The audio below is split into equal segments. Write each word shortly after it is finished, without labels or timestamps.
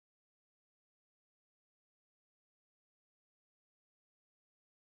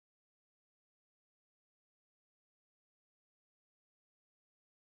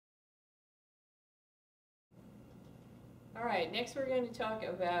All right, next we're going to talk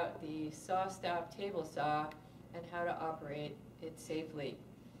about the SawStop table saw and how to operate it safely.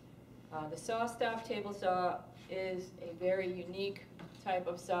 The SawStop table saw is a very unique type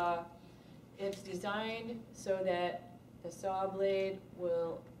of saw. It's designed so that the saw blade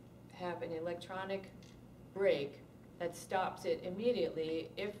will have an electronic brake that stops it immediately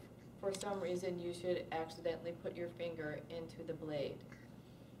if for some reason you should accidentally put your finger into the blade.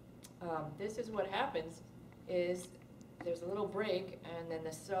 This is what happens is there's a little brake, and then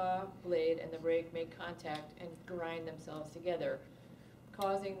the saw blade and the brake make contact and grind themselves together,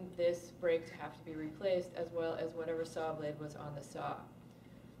 causing this brake to have to be replaced as well as whatever saw blade was on the saw.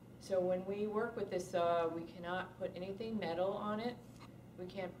 So when we work with this saw, we cannot put anything metal on it. We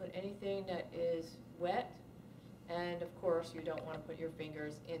can't put anything that is wet. And of course, you don't want to put your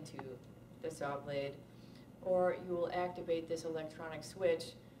fingers into the saw blade, or you will activate this electronic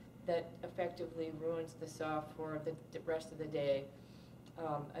switch that effectively ruins the saw for the rest of the day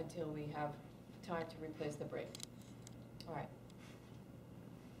until we have time to replace the brake. All right.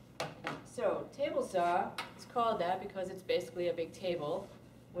 So table saw is called that because it's basically a big table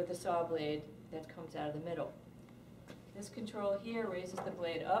with a saw blade that comes out of the middle. This control here raises the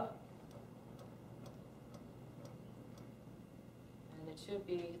blade up, and it should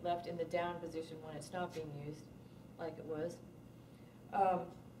be left in the down position when it's not being used, like it was.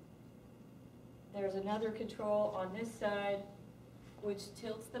 There's another control on this side which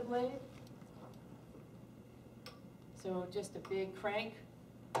tilts the blade. So just a big crank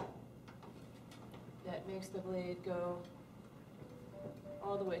that makes the blade go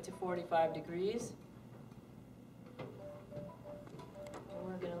all the way to 45 degrees. And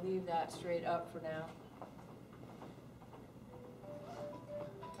we're going to leave that straight up for now.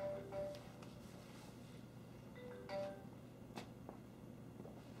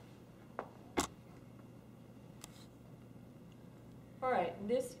 Alright,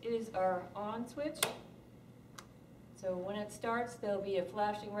 this is our on switch. So when it starts, there'll be a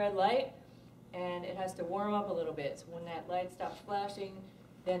flashing red light, and it has to warm up a little bit. So when that light stops flashing,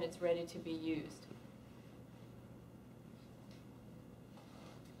 then it's ready to be used.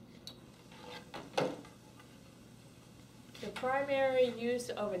 The primary use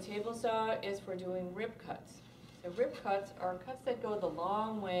of a table saw is for doing rip cuts. So rip cuts are cuts that go the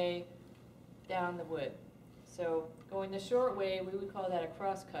long way down the wood. So going the short way, we would call that a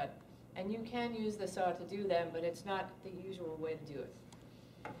cross cut. And you can use the saw to do them, but it's not the usual way to do it.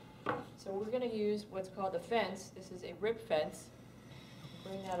 So we're going to use what's called a fence. This is a rip fence.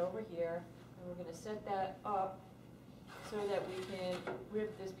 Bring that over here, and we're going to set that up so that we can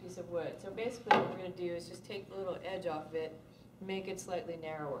rip this piece of wood. So basically what we're going to do is just take the little edge off of it, make it slightly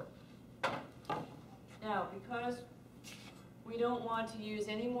narrower. Now, because we don't want to use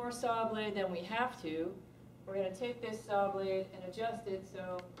any more saw blade than we have to, we're going to take this saw blade and adjust it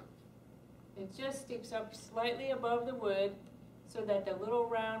so it just sticks up slightly above the wood so that the little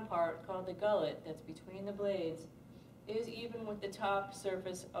round part called the gullet that's between the blades is even with the top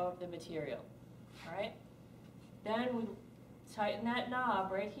surface of the material. All right? Then we tighten that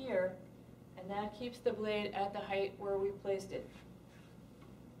knob right here, and that keeps the blade at the height where we placed it.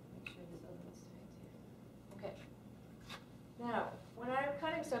 Make sure this other one's tight too. Okay. Now, when I'm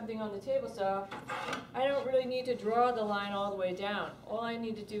cutting something on the table saw, I don't really need to draw the line all the way down. All I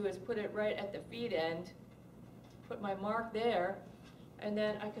need to do is put it right at the feed end, put my mark there, and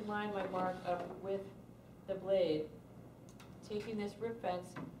then I can line my mark up with the blade, taking this rip fence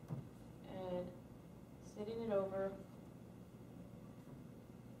and setting it over,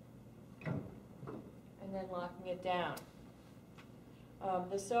 and then locking it down.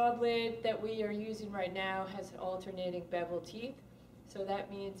 The saw blade that we are using right now has alternating bevel teeth. So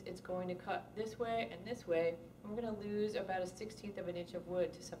that means it's going to cut this way and this way. And we're going to lose about 1/16 of an inch of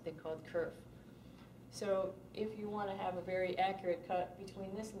wood to something called kerf. So if you want to have a very accurate cut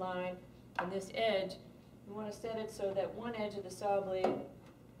between this line and this edge, you want to set it so that one edge of the saw blade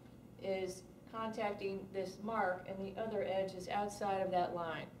is contacting this mark and the other edge is outside of that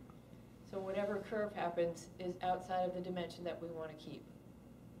line. So whatever curve happens is outside of the dimension that we want to keep.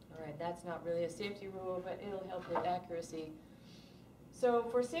 All right, that's not really a safety rule, but it'll help with accuracy. So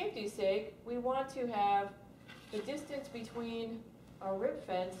for safety's sake, we want to have the distance between our rip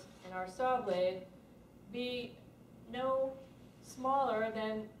fence and our saw blade be no smaller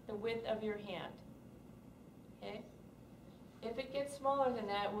than the width of your hand. Okay? If it gets smaller than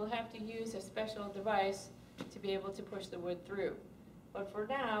that, we'll have to use a special device to be able to push the wood through. But for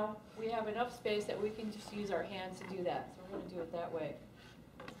now, we have enough space that we can just use our hands to do that. So we're going to do it that way.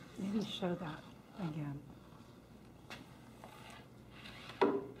 Maybe show that again.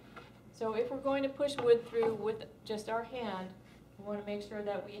 So if we're going to push wood through with just our hand, we want to make sure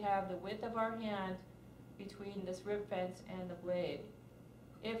that we have the width of our hand between this rib fence and the blade.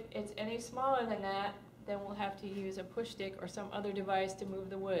 If it's any smaller than that, then we'll have to use a push stick or some other device to move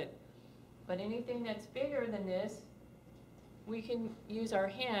the wood. But anything that's bigger than this, we can use our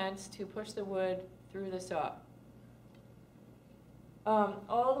hands to push the wood through the saw.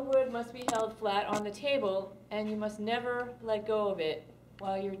 All the wood must be held flat on the table, and you must never let go of it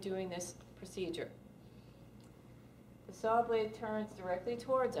while you're doing this procedure. The saw blade turns directly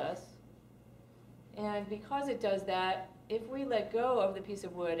towards us, and because it does that, if we let go of the piece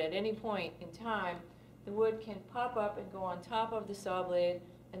of wood at any point in time, the wood can pop up and go on top of the saw blade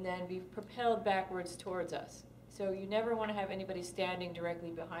and then be propelled backwards towards us. So you never want to have anybody standing directly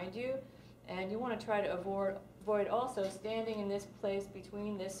behind you, and you want to try to avoid also standing in this place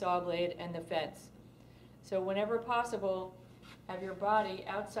between this saw blade and the fence. So whenever possible, have your body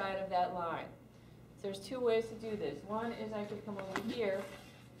outside of that line. So there's two ways to do this. One is I could come over here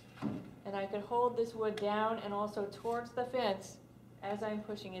and I could hold this wood down and also towards the fence as I'm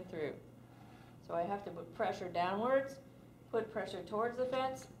pushing it through. So I have to put pressure downwards, put pressure towards the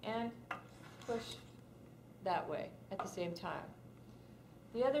fence, and push that way at the same time.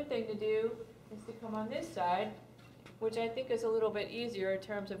 The other thing to do is to come on this side, which I think is a little bit easier in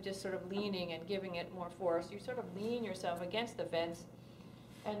terms of just sort of leaning and giving it more force. You sort of lean yourself against the fence,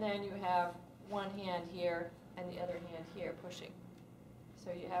 and then you have one hand here and the other hand here pushing. So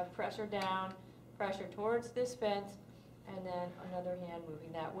you have pressure down, pressure towards this fence, and then another hand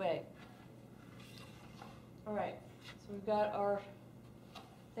moving that way. All right, so we've got our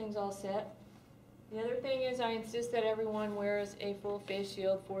things all set. The other thing is I insist that everyone wears a full face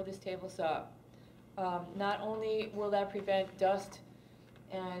shield for this table saw. Not only will that prevent dust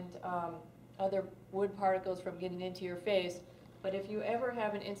and other wood particles from getting into your face, but if you ever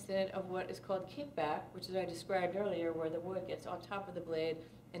have an incident of what is called kickback, which is I described earlier, where the wood gets on top of the blade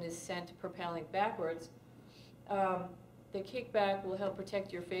and is sent propelling backwards, the kickback will help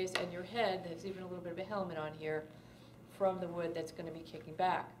protect your face and your head. There's even a little bit of a helmet on here from the wood that's going to be kicking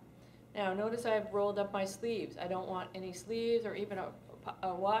back. Now notice I've rolled up my sleeves. I don't want any sleeves or even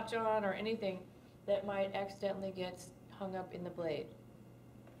a watch on or anything that might accidentally get hung up in the blade.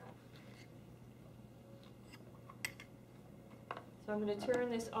 So I'm going to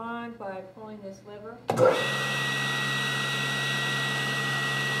turn this on by pulling this lever.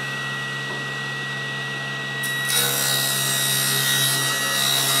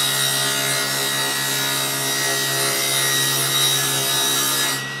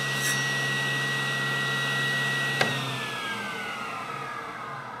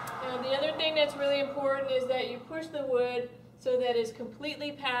 That's really important is that you push the wood so that it's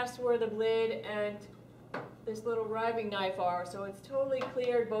completely past where the blade and this little riving knife are, so it's totally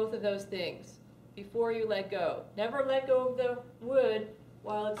cleared both of those things before you let go. Never let go of the wood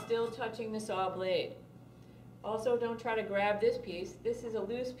while it's still touching the saw blade. Also, don't try to grab this piece. This is a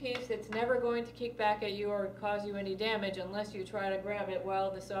loose piece that's never going to kick back at you or cause you any damage unless you try to grab it while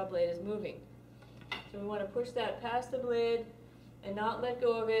the saw blade is moving. So we want to push that past the blade and not let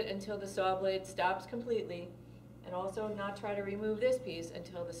go of it until the saw blade stops completely, and also not try to remove this piece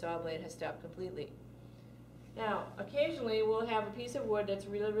until the saw blade has stopped completely. Now, occasionally we'll have a piece of wood that's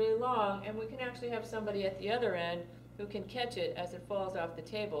really, really long, and we can actually have somebody at the other end who can catch it as it falls off the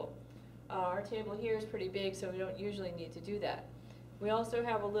table. Our table here is pretty big, so we don't usually need to do that. We also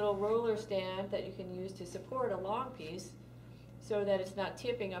have a little roller stand that you can use to support a long piece so that it's not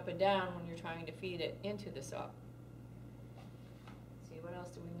tipping up and down when you're trying to feed it into the saw. What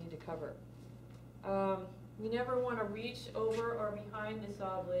else do we need to cover? You never want to reach over or behind the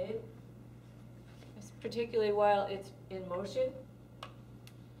saw blade, particularly while it's in motion.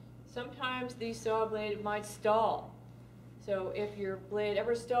 Sometimes the saw blade might stall. So if your blade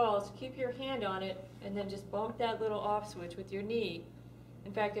ever stalls, keep your hand on it and then just bump that little off switch with your knee.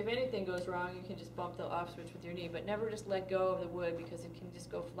 In fact, if anything goes wrong, you can just bump the off switch with your knee, but never just let go of the wood because it can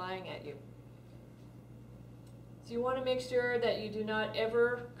just go flying at you. So you want to make sure that you do not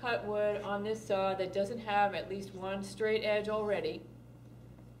ever cut wood on this saw that doesn't have at least one straight edge already,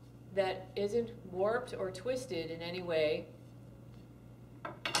 that isn't warped or twisted in any way,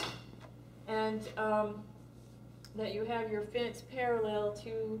 and that you have your fence parallel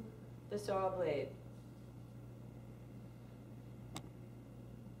to the saw blade.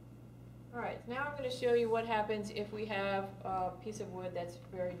 Alright, now I'm going to show you what happens if we have a piece of wood that's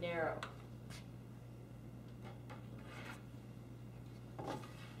very narrow.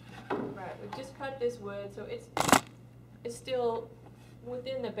 Right, we've just cut this wood, so it's still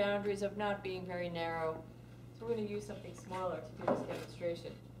within the boundaries of not being very narrow. So we're going to use something smaller to do this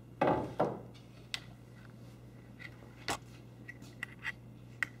demonstration.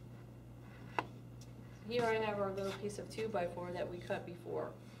 here I have our little piece of 2x4 that we cut before.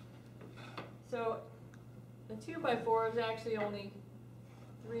 So the 2x4 is actually only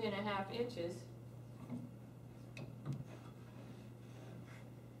 3.5 inches.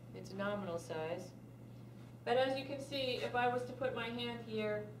 It's nominal size. But as you can see, if I was to put my hand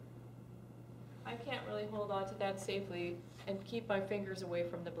here, I can't really hold on to that safely and keep my fingers away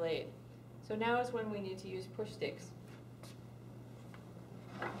from the blade. So now is when we need to use push sticks.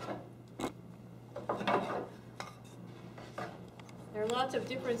 There are lots of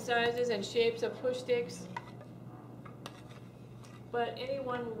different sizes and shapes of push sticks, but any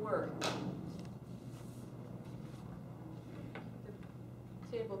one will work.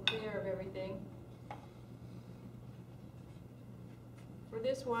 The table clear of everything. For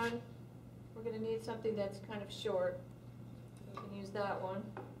this one, we're going to need something that's kind of short. We can use that one.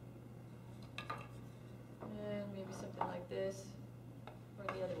 And maybe something like this, or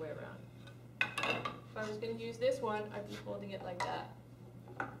the other way around. If I was going to use this one, I'd be holding it like that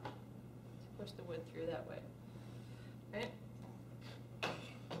to push the wood through that way. Right?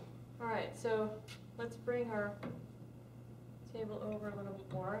 Alright, so let's bring our table over a little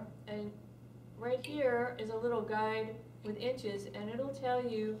bit more. And right here is a little guide with inches, and it'll tell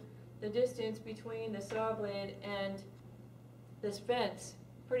you the distance between the saw blade and this fence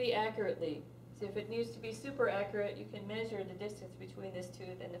pretty accurately. So if it needs to be super accurate, you can measure the distance between this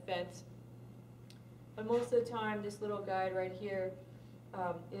tooth and the fence. But most of the time, this little guide right here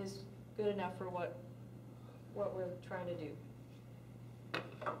is good enough for what we're trying to do. All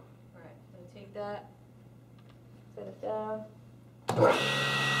right, I'm going to take that, set it down. Wait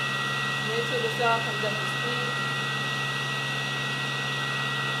till the saw comes up to speed.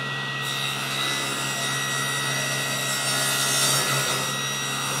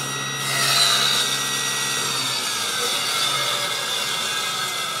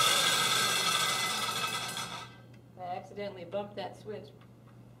 Accidentally bumped that switch.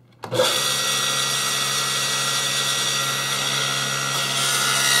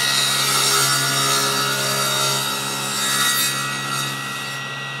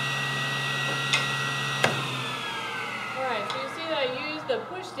 Alright, so you see that I used the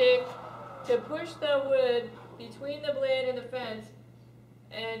push stick to push the wood between the blade and the fence,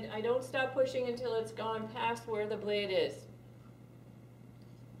 and I don't stop pushing until it's gone past where the blade is.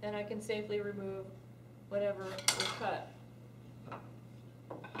 Then I can safely remove whatever was cut.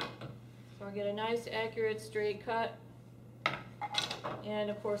 So I get a nice, accurate, straight cut. And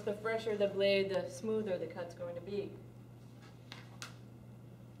of course, the fresher the blade, the smoother the cut's going to be.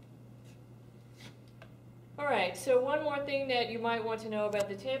 Alright, so one more thing that you might want to know about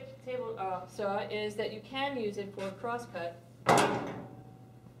the table saw is that you can use it for crosscut.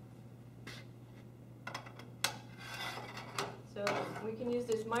 So we can use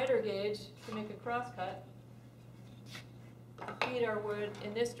this miter gauge to make a crosscut to feed our wood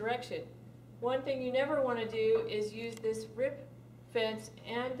in this direction. One thing you never want to do is use this rip fence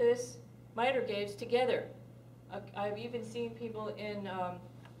and this miter gauge together. I've even seen people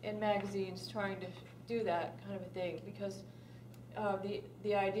in magazines trying to do that kind of a thing, because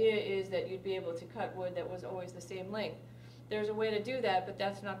the idea is that you'd be able to cut wood that was always the same length. There's a way to do that, but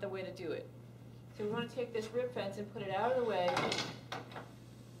that's not the way to do it. So we want to take this rip fence and put it out of the way,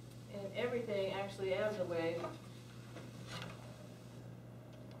 and everything actually out of the way.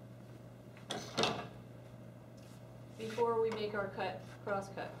 Before we make our cross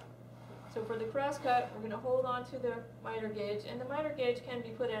cut. So for the cross cut, we're going to hold on to the miter gauge, and the miter gauge can be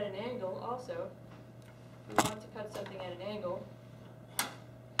put at an angle also. If we want to cut something at an angle,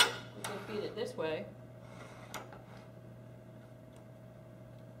 we can feed it this way.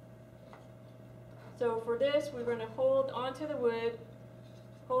 So for this, we're going to hold onto the wood,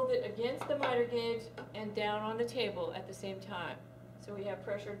 hold it against the miter gauge and down on the table at the same time. So we have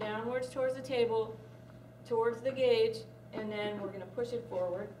pressure downwards towards the table, towards the gauge, and then we're going to push it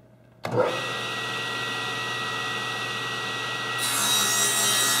forward.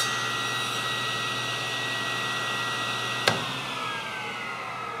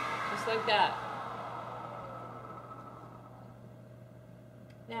 Just like that.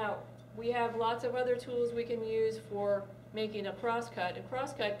 Now, we have lots of other tools we can use for making a crosscut. A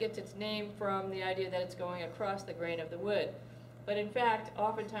crosscut gets its name from the idea that it's going across the grain of the wood. But in fact,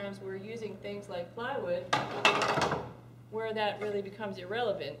 oftentimes we're using things like plywood where that really becomes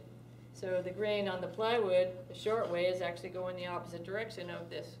irrelevant. So the grain on the plywood, the short way, is actually going the opposite direction of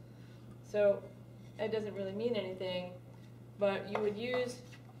this. So that doesn't really mean anything, but you would use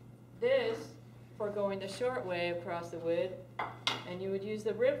this for going the short way across the wood, and you would use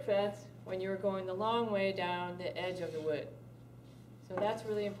the rip fence when you were going the long way down the edge of the wood. So that's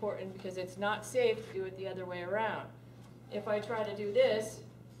really important because it's not safe to do it the other way around. If I try to do this,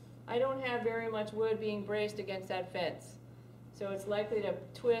 I don't have very much wood being braced against that fence. So it's likely to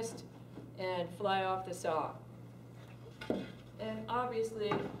twist and fly off the saw. And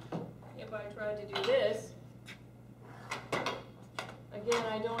obviously, if I tried to do this, again,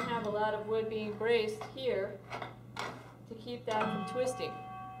 I don't have a lot of wood being braced here to keep that from twisting.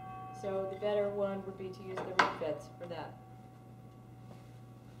 So the better one would be to use the rib bits for that.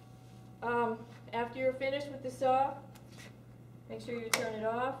 After you're finished with the saw, make sure you turn it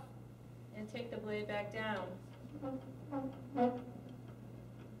off and take the blade back down.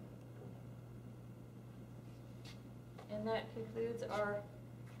 And that concludes our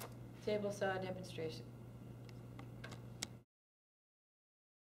table saw demonstration.